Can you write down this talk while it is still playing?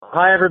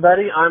Hi,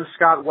 everybody. I'm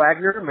Scott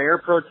Wagner, Mayor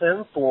Pro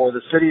Tem for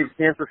the city of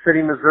Kansas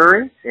City,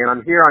 Missouri, and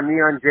I'm here on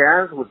Neon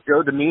Jazz with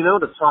Joe Domino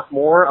to talk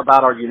more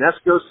about our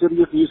UNESCO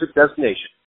City of Music destination.